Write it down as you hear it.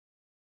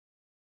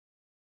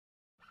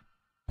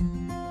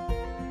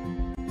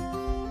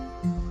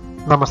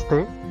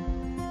Namaste.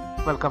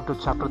 Welcome to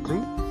Chapter 3,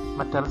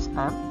 Metals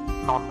and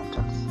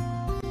Non-Metals.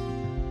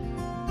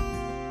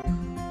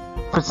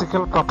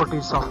 Physical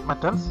properties of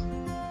metals.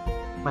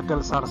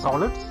 Metals are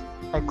solids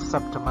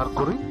except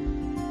mercury.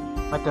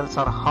 Metals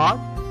are hard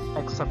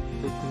except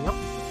lithium,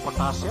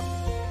 potassium,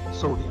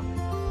 sodium.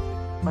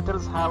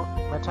 Metals have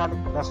metallic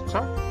luster,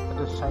 that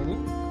is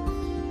shining.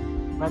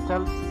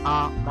 Metals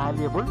are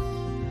malleable,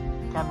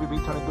 can be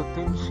beaten into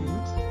thin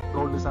sheets.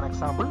 Gold is an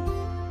example.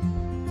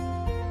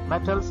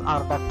 Metals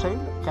are ductile,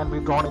 can be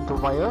drawn into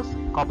wires.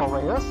 Copper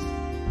wires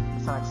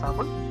is an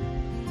example.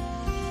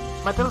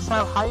 Metals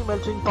have high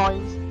melting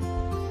points.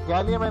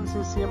 Gallium and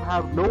cesium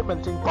have low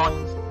melting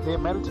points. They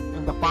melt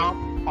in the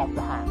palm of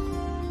the hand.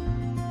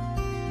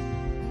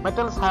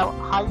 Metals have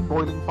high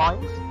boiling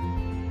points.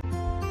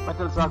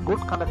 Metals are good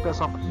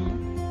conductors of heat.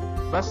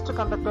 Best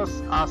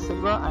conductors are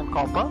silver and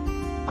copper.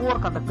 Poor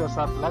conductors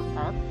are lead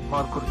and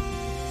mercury.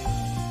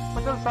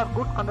 Metals are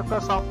good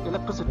conductors of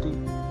electricity.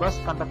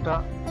 Best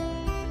conductor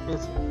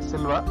is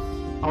silver,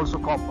 also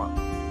copper.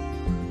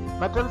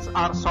 Metals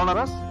are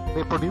sonorous.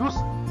 They produce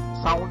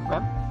sound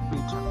when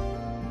beaten.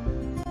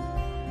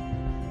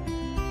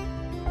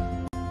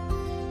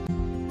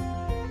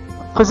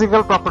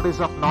 Physical properties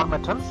of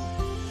non-metals.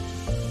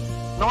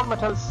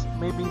 Non-metals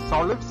may be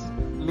solids,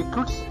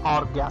 liquids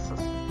or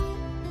gases.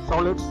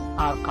 Solids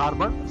are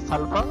carbon,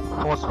 sulfur,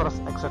 phosphorus,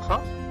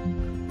 etc.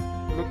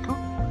 Liquid,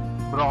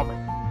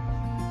 bromine.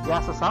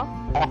 Gases are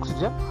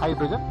oxygen,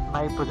 hydrogen,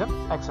 nitrogen,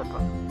 etc.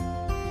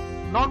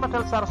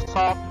 Non-metals are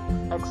soft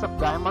except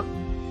diamond,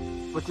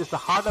 which is the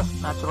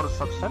hardest natural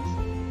substance.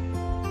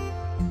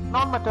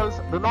 Non-metals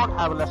do not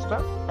have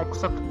luster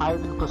except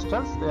iodine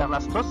crystals, they are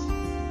lustrous.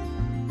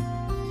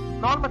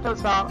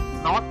 Non-metals are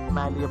not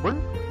malleable.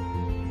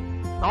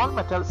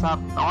 Non-metals are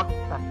not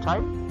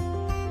ductile.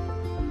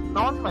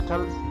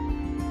 Non-metals,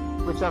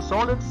 which are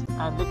solids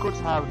and liquids,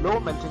 have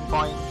low melting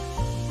point.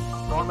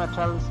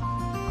 Non-metals,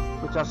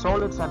 which are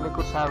solids and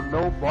liquids, have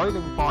low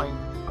boiling point.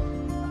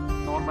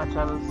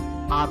 Non-metals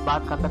are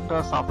bad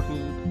conductors of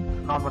heat.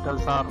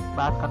 Non-metals are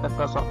bad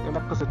conductors of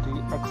electricity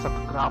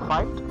except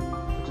graphite,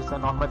 which is a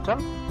non-metal,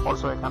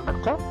 also a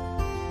conductor.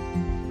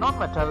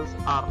 Non-metals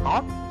are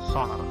not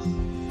sonorous.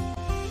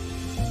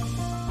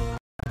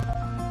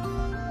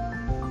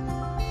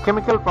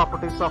 Chemical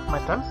properties of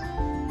metals.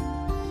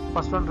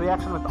 First one,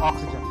 reaction with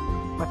oxygen.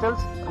 Metals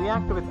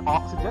react with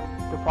oxygen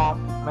to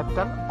form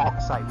metal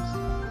oxides.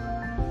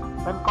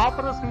 When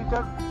copper is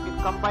heated,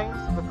 it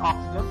combines with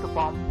oxygen to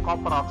form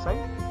copper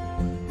oxide.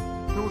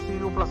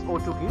 2Cu plus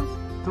O2 gives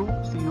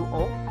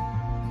 2CuO.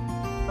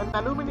 When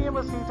aluminium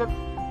is heated,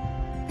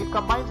 it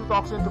combines with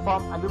oxygen to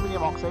form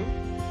aluminium oxide.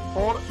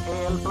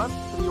 4Al plus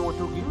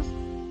 3O2 gives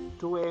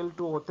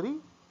 2Al2O3.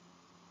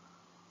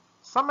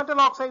 Some metal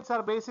oxides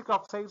are basic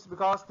oxides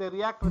because they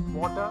react with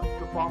water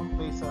to form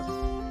bases.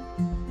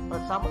 For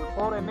example,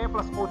 4Na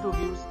plus O2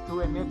 gives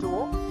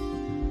 2Na2O.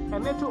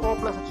 Na2O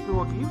plus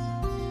H2O gives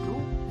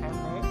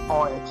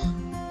 2NaOH.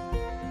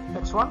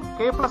 Next one,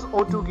 K plus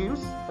O2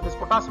 gives, that is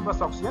potassium plus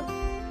oxygen,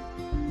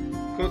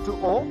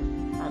 K2O,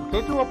 and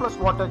K2O plus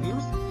water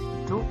gives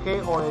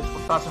 2KOH,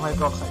 potassium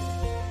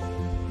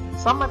hydroxide.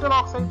 Some metal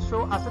oxides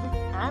show acidic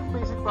and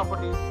basic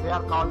properties. They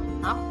are called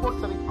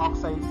amphoteric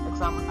oxides,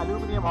 example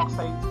aluminium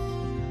oxide,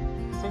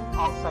 zinc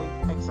oxide,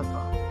 etc.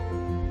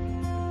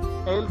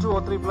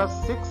 Al2O3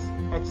 plus 6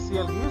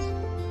 HCl gives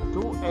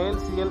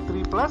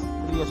 2AlCl3 plus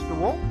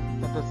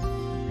 3H2O, that is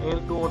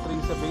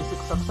Al2O3 is a basic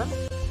substance.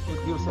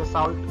 It gives a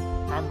salt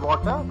and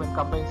water when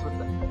combined with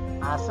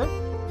the acid.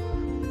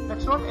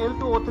 Next one,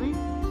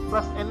 Al2O3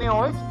 plus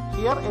NaOH.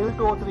 Here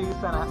Al2O3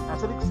 is an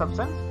acidic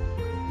substance.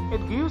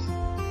 It gives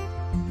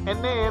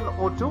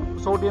NaLO2,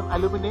 sodium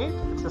aluminate.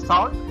 It's a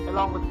salt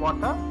along with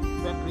water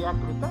when react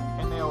with the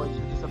NaOH,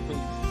 which is a base.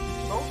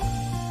 So,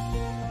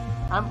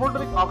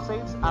 amphoteric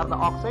oxides are the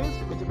oxides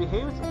which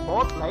behaves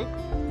both like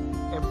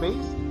a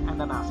base and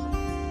an acid.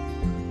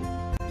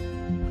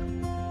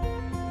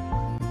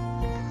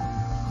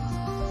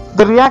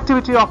 The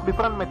reactivity of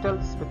different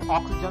metals with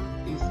oxygen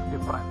is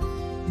different.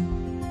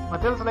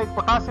 Metals like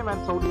potassium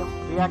and sodium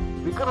react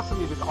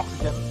vigorously with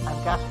oxygen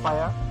and catch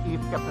fire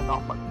if kept in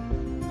open.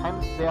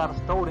 Hence, they are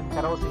stored in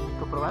kerosene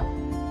to prevent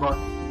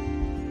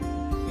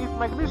burning. If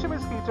magnesium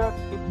is heated,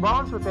 it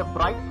burns with a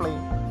bright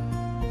flame.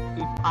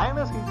 If iron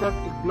is heated,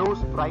 it glows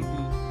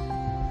brightly.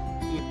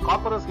 If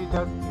copper is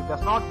heated, it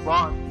does not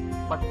burn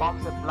but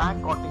forms a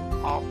black coating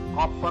of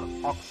copper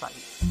oxide.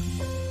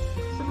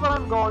 Silver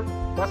and gold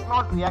does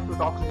not react with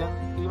oxygen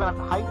even at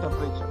high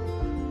temperature.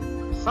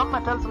 Some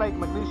metals like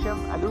magnesium,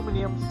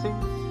 aluminium, zinc,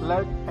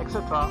 lead,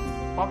 etc.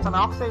 forms an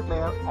oxide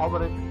layer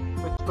over it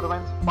which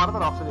prevents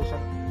further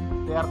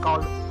oxidation. They are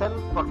called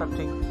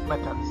self-protecting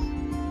metals.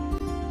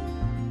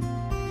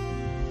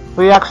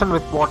 Reaction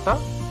with water.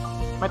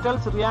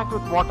 Metals react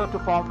with water to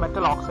form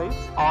metal oxides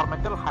or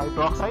metal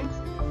hydroxides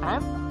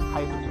and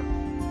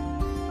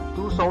hydrogen.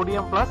 2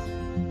 sodium plus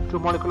 2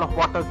 molecules of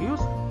water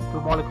gives 2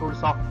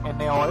 molecules of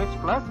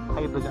NaOH plus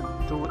hydrogen.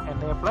 2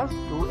 Na plus 2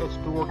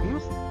 H2O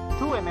gives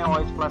 2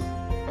 NaOH plus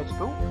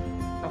H2.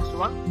 Next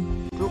one,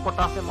 2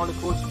 potassium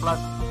molecules plus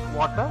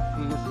water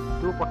gives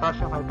 2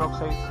 potassium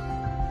hydroxide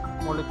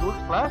molecules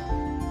plus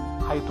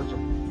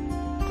hydrogen.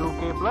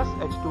 2K plus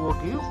H2O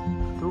gives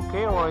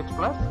 2KOH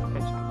plus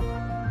H2.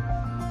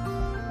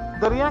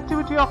 The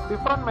reactivity of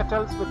different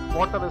metals with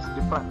water is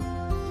different.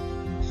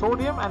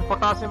 Sodium and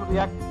potassium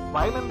react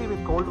violently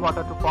with cold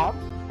water to form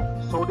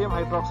sodium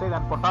hydroxide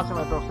and potassium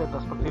hydroxide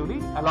respectively,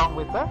 along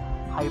with the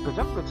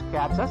hydrogen which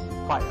catches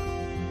fire.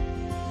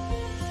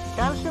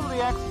 Calcium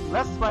reacts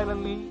less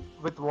violently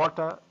with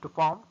water to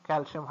form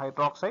calcium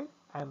hydroxide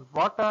and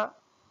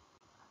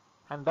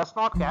does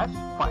not catch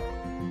fire.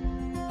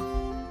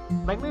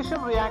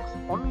 Magnesium reacts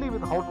only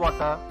with hot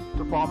water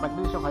to form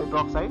magnesium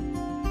hydroxide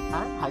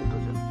and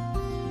hydrogen.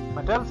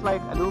 Metals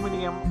like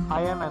aluminium,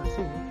 iron and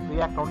zinc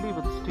react only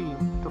with steam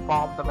to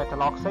form the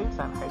metal oxides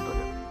and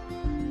hydrogen.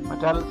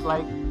 Metals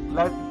like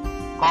lead,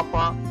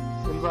 copper,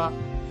 silver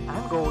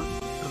and gold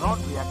do not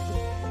react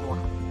with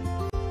water.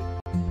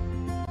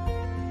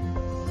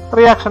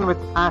 Reaction with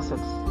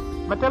acids.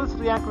 Metals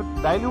react with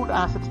dilute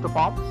acids to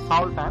form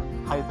salt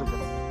and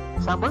hydrogen.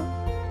 Example,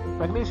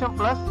 magnesium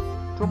plus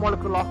 2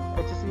 molecule of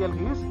HCl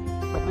gives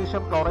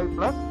magnesium chloride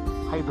plus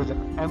hydrogen.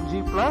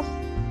 Mg plus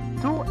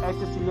 2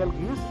 HCl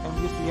gives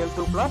MgCl2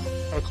 plus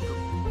H2.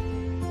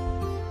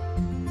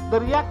 The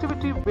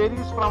reactivity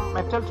varies from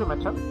metal to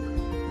metal.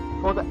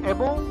 For the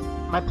above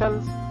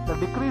metals, the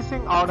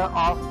decreasing order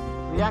of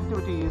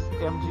reactivity is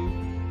Mg,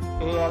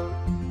 Al,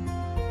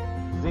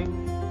 zinc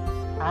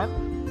and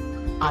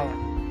iron.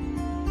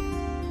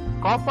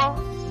 Copper,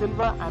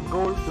 silver and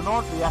gold do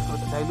not react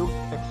with dilute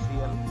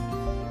HCl.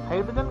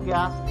 Hydrogen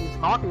gas is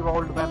not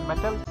evolved when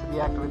metals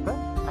react with the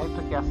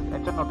nitric acid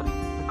HNO3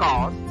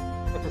 because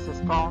it is a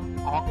strong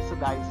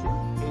oxidizing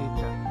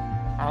agent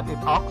and it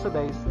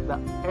oxidizes the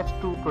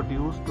H2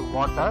 produced to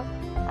water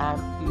and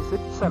is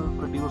itself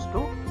reduced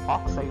to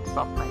oxides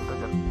of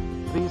nitrogen.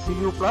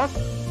 3Cu plus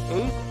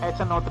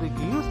 8HNO3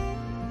 gives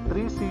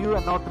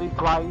 3CuNO3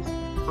 twice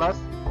plus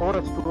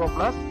 4H2O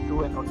plus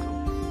 2NO2.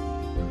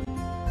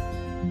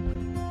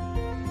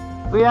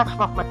 Reaction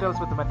of metals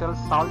with metal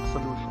salt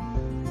solution.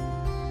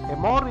 A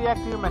more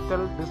reactive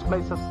metal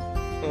displaces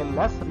a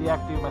less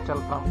reactive metal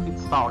from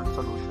its salt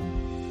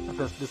solution. That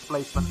is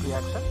displacement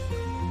reaction.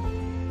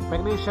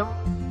 Magnesium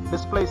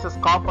displaces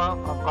copper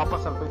from copper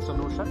sulfate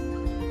solution.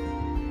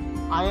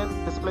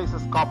 Iron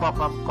displaces copper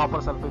from copper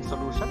sulfate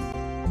solution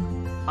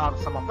are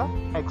some of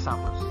the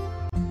examples.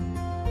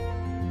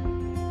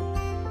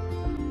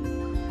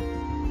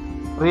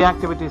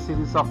 Reactivity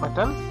series of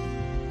metals.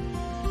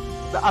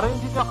 The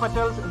arranging of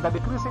metals in the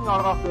decreasing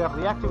order of their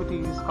reactivity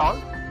is called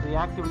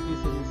reactivity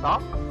series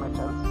of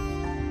metals.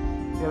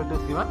 Here it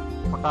is given: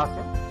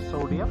 potassium,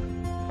 sodium,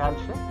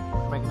 calcium,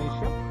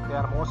 magnesium, they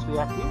are most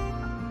reactive,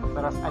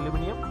 whereas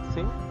aluminium,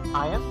 zinc,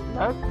 iron,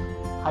 lead,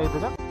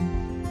 hydrogen,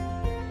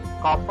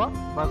 copper,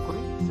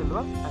 mercury, silver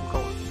and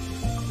gold.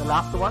 The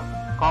last one,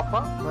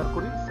 copper,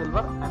 mercury,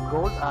 silver and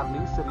gold are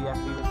least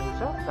reactive in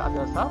nature, the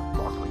others are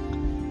moderate.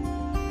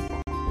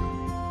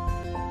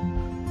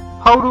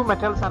 How do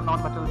metals and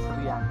non-metals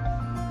react?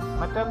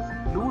 Metals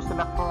lose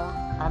electron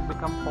and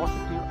become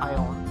positive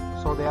ion,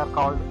 so they are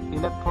called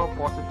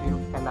electropositive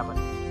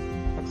elements.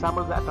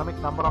 Example, the atomic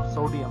number of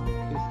sodium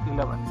is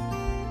 11.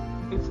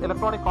 Its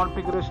electronic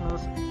configuration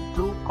is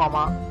 2, 8,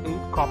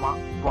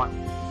 1.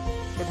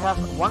 It has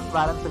one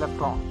valence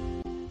electron.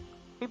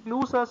 It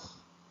loses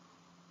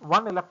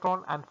one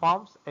electron and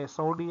forms a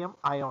sodium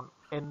ion,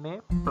 Na+.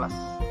 Na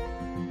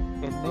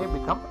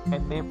becomes Na+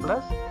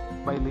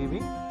 by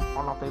leaving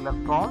one of the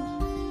electrons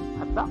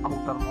at the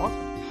outermost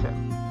shell.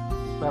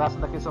 Whereas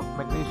in the case of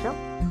magnesium,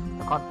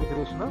 the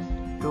configuration is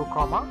 2, 8,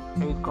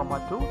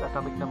 2, the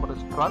atomic number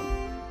is 12,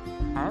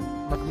 and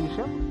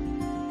magnesium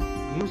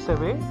gives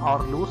away or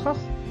loses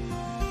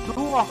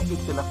 2 of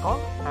its electron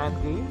and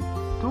gains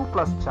 2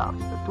 plus charge.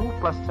 The 2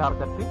 plus charge,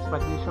 that means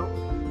magnesium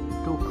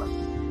 2 plus.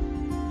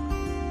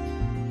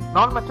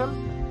 Non-metals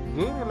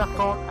gain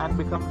electron and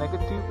become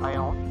negative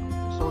ion,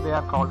 so they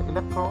are called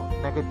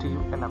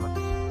electronegative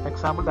elements.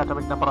 Example, the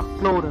atomic number of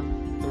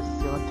chlorine is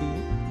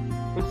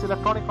 17. Its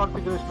electronic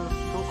configuration is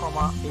 2,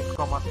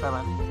 8,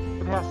 7.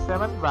 It has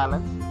 7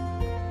 valence.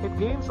 It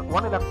gains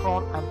 1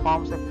 electron and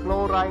forms a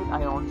chloride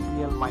ion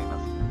Cl-,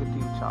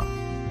 negative charge.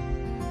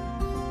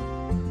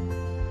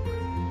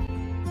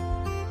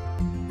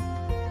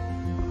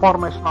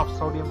 Formation of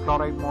sodium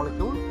chloride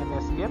molecule,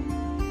 NaCl.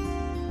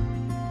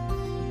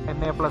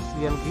 Na plus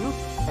Cl gives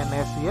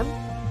NaCl.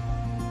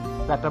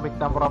 The atomic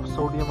number of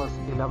sodium is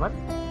 11.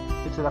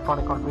 Its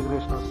electronic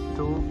configuration is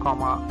 2, 8,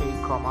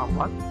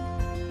 1.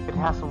 It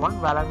has 1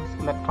 valence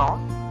electron.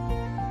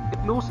 It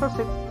loses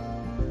it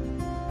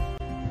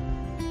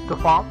to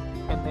form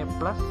Na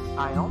plus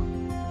ion.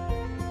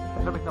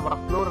 The atomic number of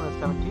chlorine is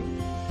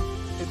 17.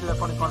 Its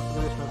electronic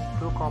configuration is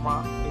 2, 8,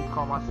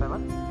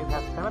 7. It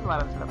has 7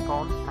 valence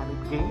electrons and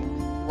it gains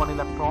 1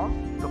 electron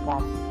to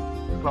form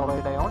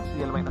chloride ion,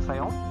 Cl-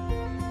 ion.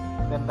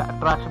 Then the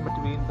attraction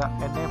between the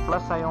Na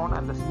plus ion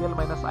and the Cl-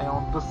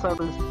 ion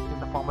results in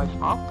the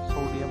formation of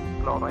sodium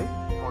chloride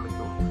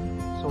molecule.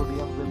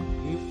 Sodium will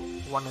give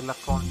 1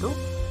 electron to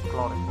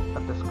chlorine,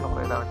 that is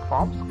chloride ion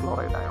forms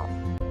chloride ion.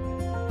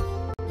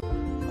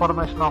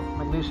 Formation of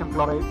magnesium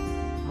chloride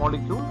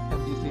molecule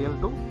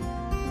MgCl2.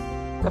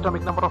 The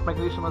atomic number of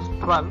magnesium is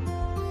 12.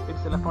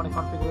 Its electronic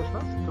configuration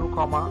is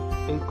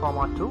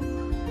 2,8,2.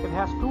 It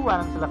has 2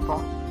 valence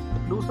electrons.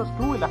 It loses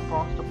 2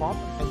 electrons to form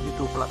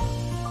Mg2+.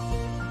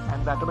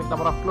 And the atomic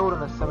number of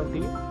chlorine is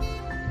 17.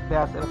 It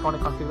has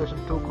electronic configuration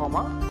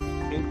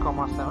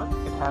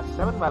 2,8,7. It has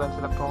 7 valence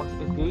electrons.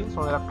 It gains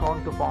 1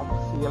 electron to form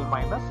Cl-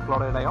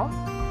 chloride ion.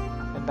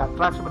 And the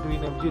attraction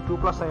between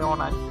Mg2+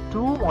 ion and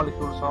 2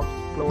 molecules of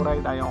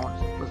chloride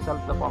ions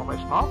results in the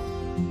formation of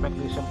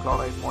magnesium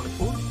chloride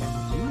molecule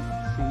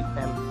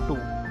MgCl2.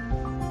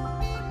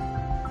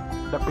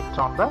 Depicted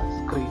on the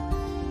screen.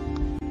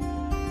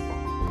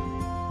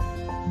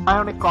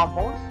 Ionic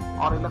compounds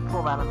or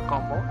electrovalent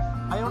compounds.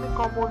 Ionic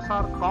compounds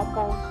are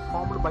compounds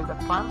formed by the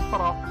transfer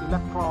of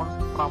electrons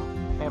from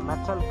a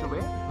metal to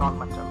a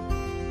non-metal.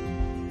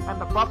 And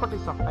the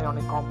properties of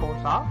ionic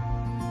compounds are: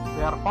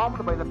 they are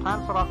formed by the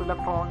transfer of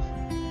electrons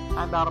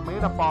and are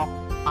made up of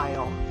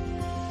ions.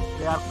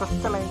 They are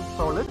crystalline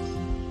solids.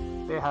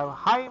 They have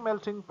high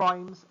melting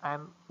points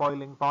and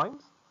boiling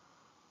points.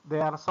 They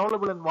are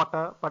soluble in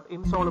water but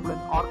insoluble in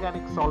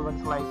organic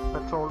solvents like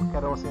petrol,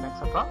 kerosene,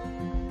 etc.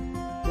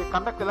 They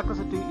conduct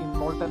electricity in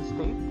molten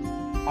state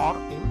or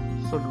in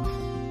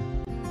solution.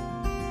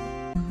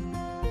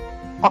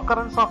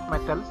 Occurrence of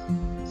metals.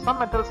 Some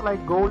metals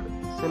like gold,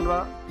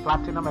 silver,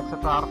 platinum,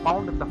 etc. are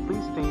found in the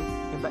free state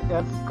in the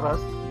Earth's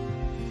crust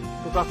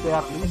because they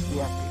are least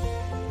reactive.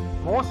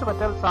 Most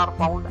metals are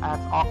found as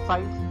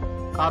oxides,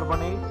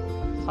 carbonates,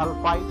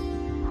 sulfides,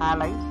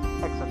 halides,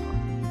 etc.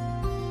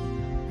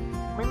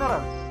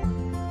 Minerals.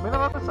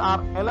 Minerals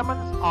are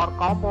elements or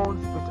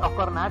compounds which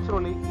occur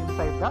naturally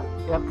inside the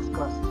Earth's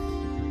crust.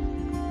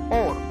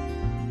 Ore.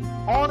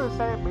 Ore is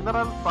a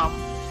mineral from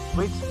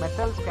which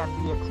metals can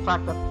be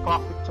extracted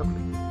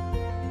profitably.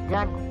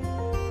 Gangue.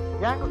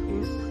 Gangue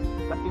is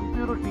the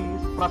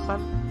impurities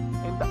present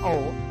in the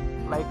ore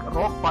like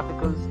rock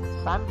particles,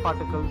 sand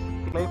particles,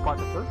 clay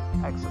particles,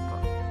 etc.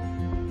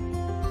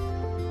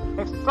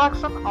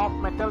 Extraction of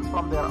metals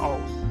from their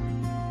ores.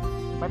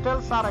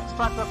 Metals are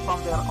extracted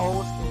from their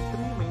ores in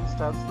 3 main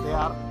steps. They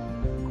are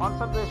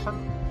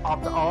concentration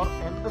of the ore,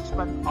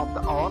 enrichment of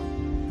the ore,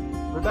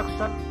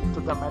 reduction to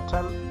the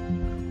metal,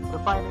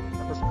 refining,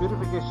 that is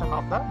purification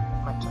of the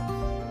metal.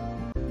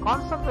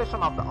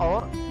 Concentration of the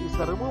ore is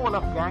the removal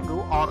of gangue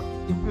or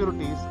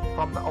impurities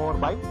from the ore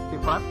by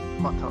different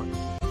methods.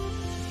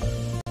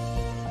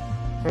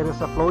 Here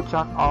is a flow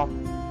chart of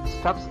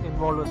steps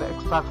involved in the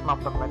extraction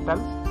of the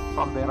metals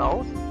from their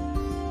ores.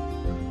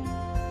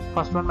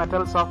 First one,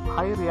 metals of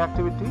high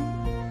reactivity.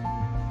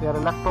 Their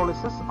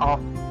electrolysis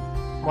of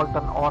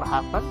molten ore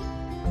happens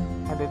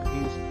and it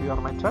gives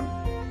pure metal.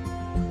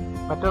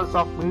 Metals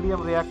of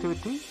medium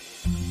reactivity.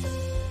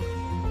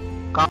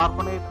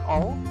 Carbonate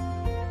ore,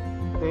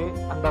 they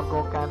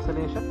undergo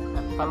cancellation,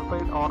 and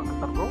sulfide ore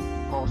undergo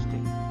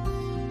roasting.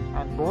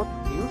 And both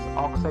gives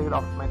oxide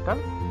of metal,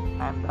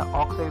 and the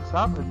oxides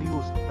are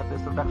reduced, that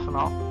is reduction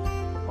of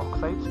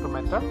oxides to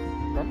metal,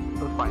 then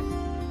refined.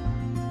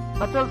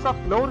 Metals of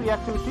low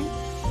reactivity,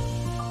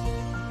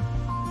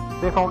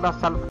 they found as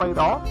sulfide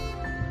ore.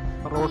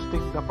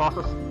 Roasting, the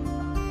process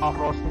of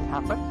roasting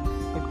happens,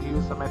 it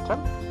gives a metal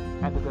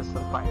and it is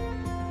refined.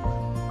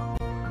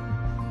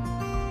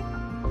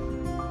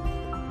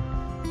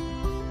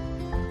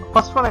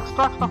 First one,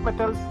 extraction of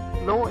metals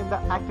low in the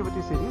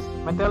activity series.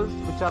 Metals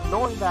which are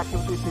low in the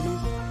activity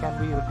series can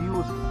be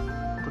reduced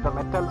to the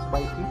metals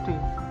by heating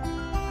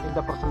in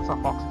the presence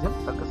of oxygen,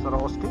 that is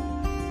roasting.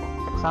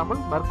 Example,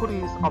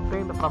 mercury is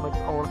obtained from its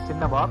ore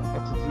cinnabar,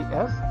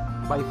 HGS,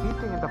 by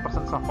heating in the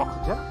presence of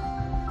oxygen.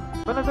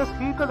 When it is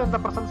heated in the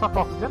presence of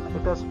oxygen,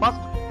 it is first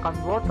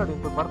converted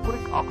into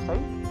mercuric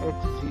oxide,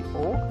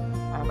 HgO,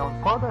 and on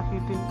further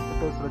heating,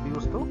 it is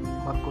reduced to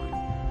mercury.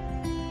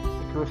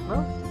 Equation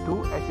is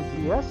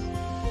 2HgS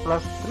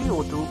plus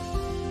 3O2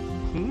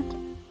 heat,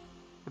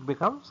 it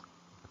becomes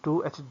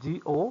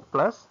 2HgO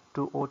plus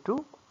 2O2.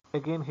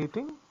 Again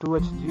heating,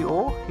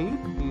 2HgO heat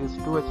is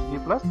 2Hg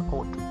plus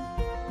O2.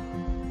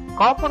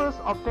 Copper is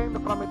obtained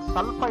from its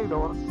sulfide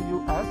ore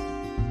CuS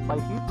by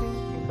heating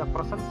in the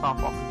presence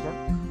of oxygen.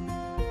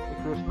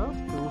 Equation is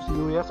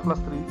 2CuS plus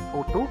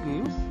 3O2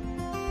 gives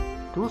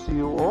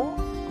 2CuO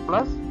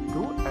plus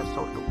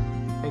 2SO2.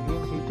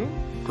 Again heating,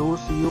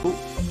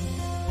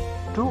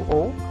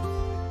 2Cu2O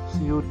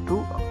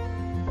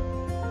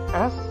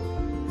Cu2S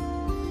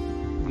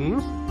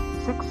gives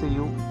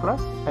 6Cu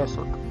plus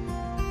SO2.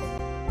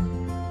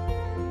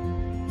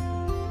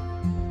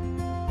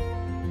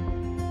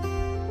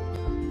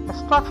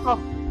 Extraction of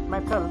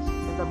metals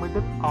in the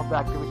middle of the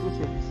activity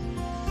series.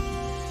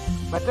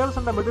 Metals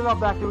in the middle of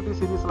the activity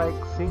series like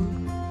zinc,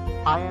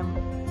 iron,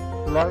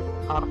 lead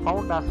are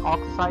found as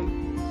oxide,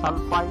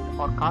 sulfide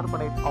or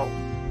carbonate ores.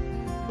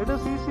 It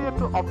is easier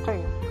to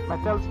obtain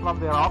metals from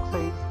their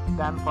oxides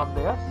than from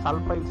their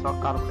sulfides or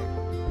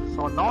carbonates.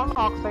 So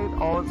non-oxide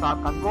ores are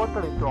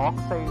converted into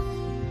oxide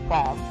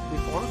form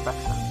before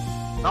reduction.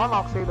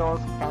 non-oxide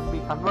ores can be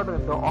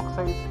converted into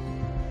oxide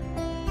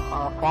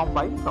formed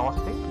by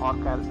roasting or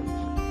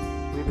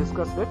calcination. We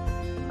discussed it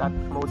in that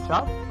flow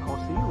chart. Now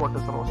see what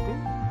is roasting.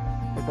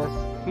 It is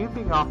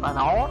heating of an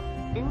ore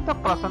in the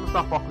presence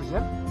of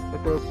oxygen.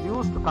 It is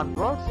used to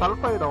convert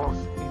sulfide ores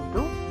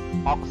into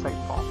oxide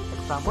form.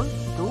 Example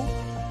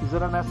 2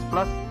 ZnS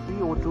plus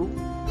 3O2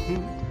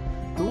 heat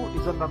to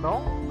ZnO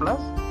plus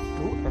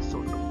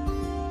 2SO2.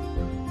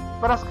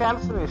 Whereas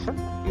calcination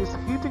is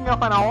heating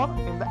of an ore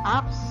in the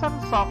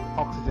absence of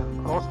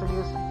oxygen. Roasting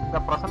is in the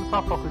presence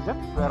of oxygen,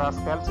 whereas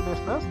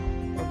calcination is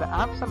in the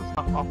absence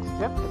of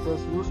oxygen. It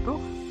is used to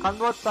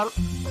convert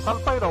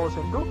sulfide ores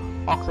into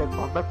oxide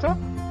form. Better,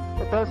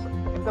 it is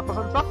in the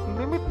presence of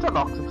limited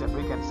oxygen,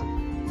 we can say.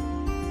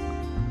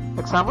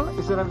 Example,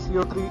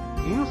 ZnCO3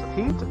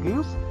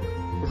 gives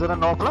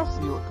ZnO plus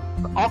CO2.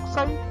 The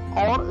oxide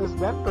ore is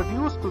then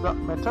reduced to the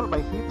metal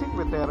by heating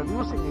with a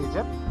reducing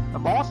agent. The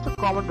most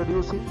common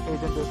reducing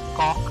agent is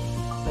coke,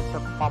 that's a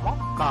form of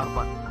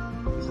carbon.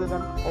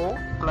 ZnO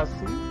plus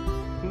C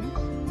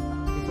heats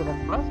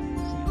Zn plus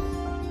CO.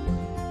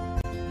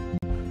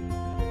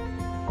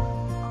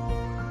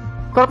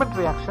 Thermal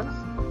reactions.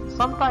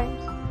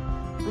 Sometimes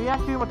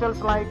reactive metals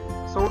like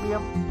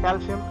sodium,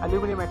 calcium,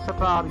 aluminum,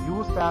 etc. are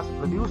used as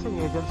reducing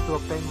agents to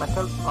obtain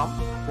metals from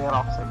their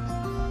oxides.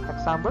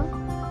 Example,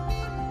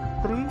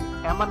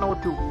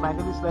 3MnO2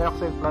 manganese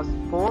dioxide plus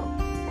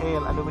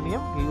 4Al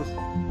aluminium gives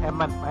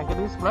Mn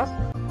manganese plus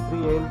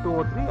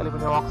 3Al2O3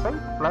 aluminum oxide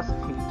plus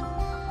heat.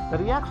 The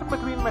reaction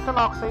between metal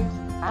oxides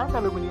and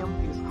aluminium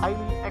is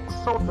highly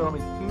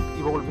exothermic, heat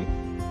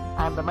evolving,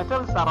 and the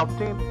metals are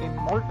obtained in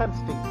molten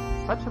state.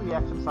 Such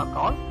reactions are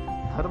called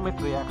thermal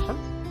reactions.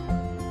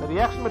 The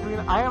reaction between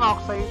iron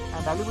oxide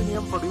and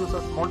aluminium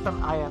produces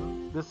molten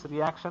iron. This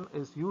reaction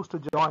is used to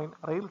join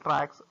rail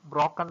tracks,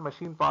 broken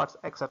machine parts,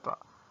 etc.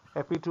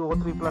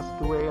 Fe2O3 plus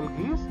 2Al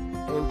gives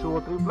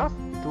Al2O3 plus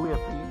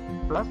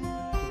 2Fe plus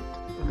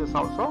heat. It is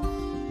also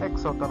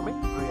exothermic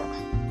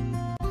reaction.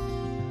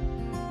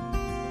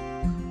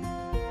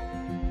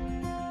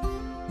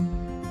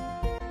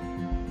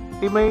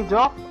 Image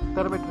of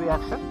thermal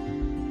reaction.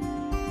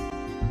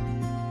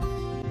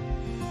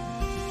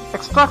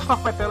 Extraction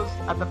of metals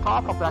at the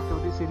top of the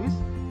activity series.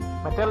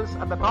 Metals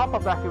at the top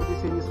of the activity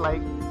series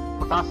like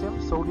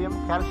potassium, sodium,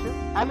 calcium,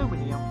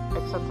 aluminium,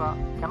 etc.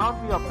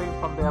 cannot be obtained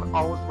from their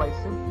ores by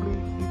simply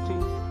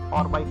heating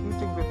or by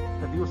heating with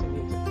reducing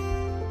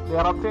agents. They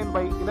are obtained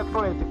by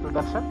electrolytic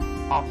reduction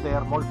of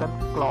their molten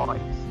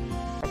chlorides.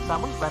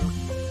 Example, when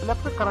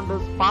electric current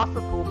is passed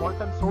through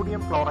molten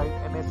sodium chloride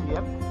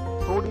NaCl,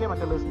 sodium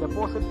metal is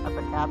deposited at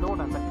the cathode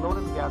and the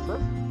chlorine gas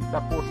is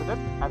deposited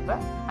at the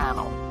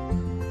anode.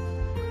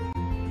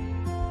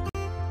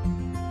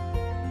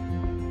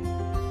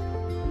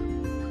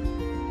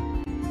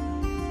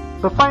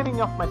 Refining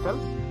of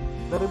metals.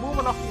 The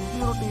removal of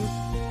impurities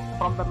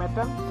from the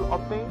metal to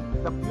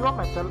obtain the pure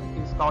metal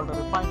is called the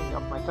refining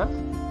of metals.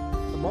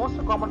 The most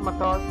common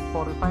method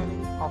for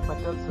refining of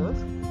metals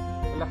is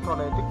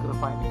electrolytic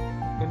refining.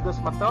 In this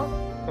method,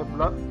 a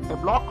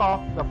block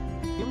of the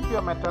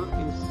impure metal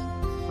is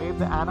made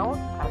the anode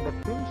and a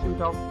thin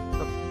sheet of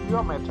the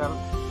pure metal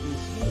is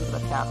seen in the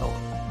cathode.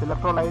 The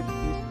electrolyte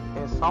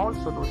is a salt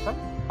solution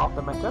of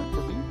the metal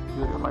to be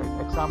purified.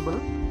 Example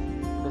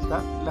is the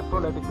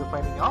electrolytic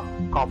refining of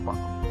copper.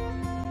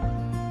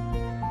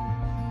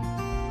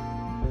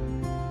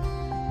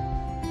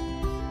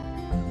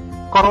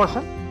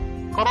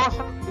 Corrosion.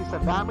 Corrosion is a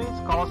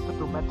damage caused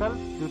to metals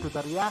due to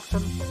the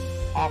reaction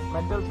of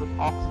metals with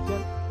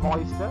oxygen,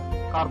 moisture,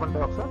 carbon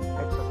dioxide,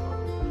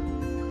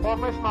 etc.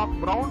 Formation of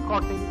brown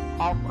coating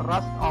of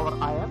rust over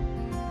iron,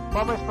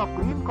 formation of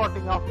green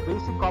coating of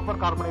basic copper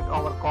carbonate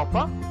over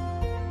copper,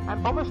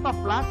 and formation of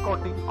black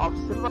coating of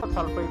silver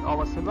sulfate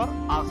over silver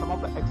are some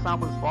of the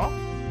examples for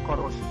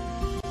corrosion.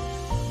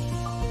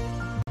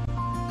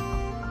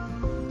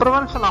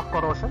 Prevention of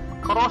corrosion.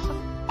 Corrosion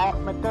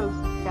of metals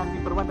can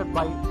be prevented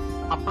by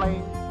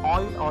applying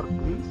oil or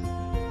grease,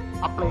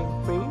 applying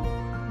paint,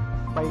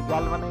 by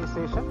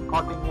galvanization,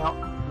 coating a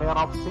layer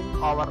of zinc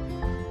over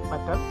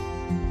metal,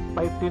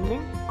 by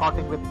tinning,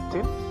 coating with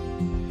tin,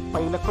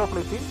 by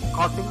electroplating,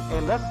 coating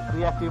a less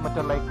reactive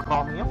metal like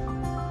chromium,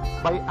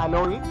 by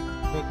alloying,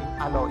 making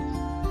alloys.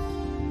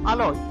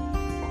 Alloy.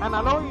 An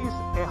alloy is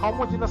a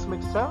homogeneous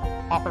mixture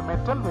of a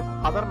metal with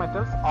other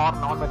metals or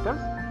non-metals.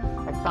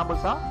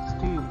 Examples are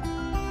steel,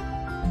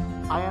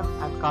 iron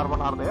and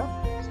carbon are there.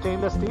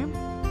 Stainless steel,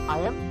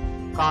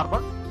 iron,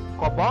 carbon,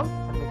 cobalt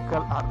and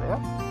nickel are there.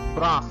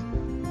 Brass,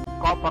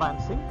 copper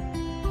and zinc.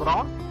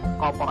 Bronze,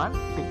 copper and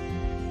tin.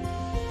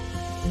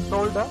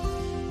 Solder,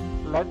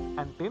 lead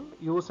and tin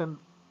used in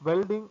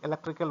welding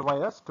electrical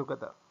wires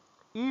together.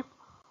 If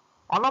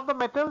all of the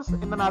metals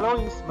in an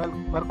alloy is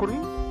mercury,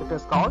 it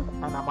is called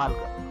an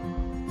amalgam.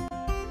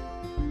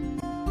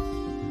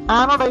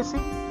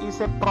 Anodizing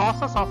is a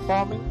process of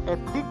forming a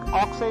thick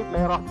oxide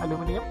layer of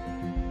aluminium.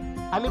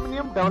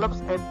 Aluminium develops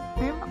a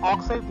thin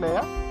oxide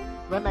layer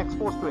when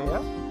exposed to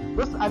air.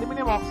 This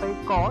aluminium oxide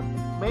core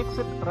makes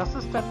it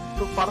resistant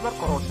to further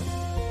corrosion.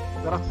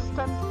 The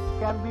resistance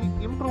can be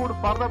improved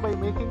further by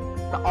making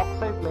the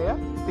oxide layer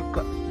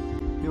thicker.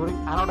 During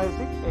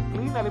anodizing, a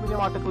clean aluminum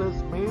article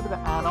is made the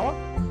anode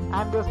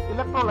and is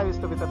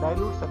electrolyzed with a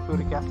dilute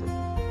sulfuric acid.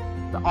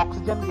 The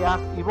oxygen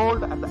gas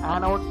evolved at the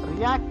anode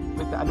react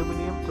with the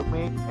aluminum to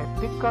make a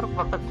thicker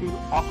protective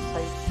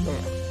oxide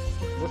layer.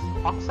 This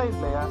oxide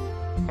layer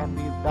can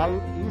be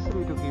dyed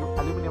easily to give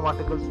aluminum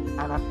articles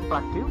an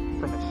attractive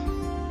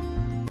finish.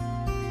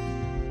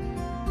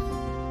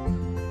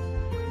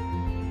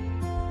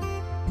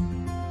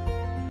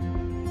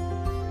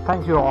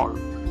 Thank you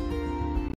all.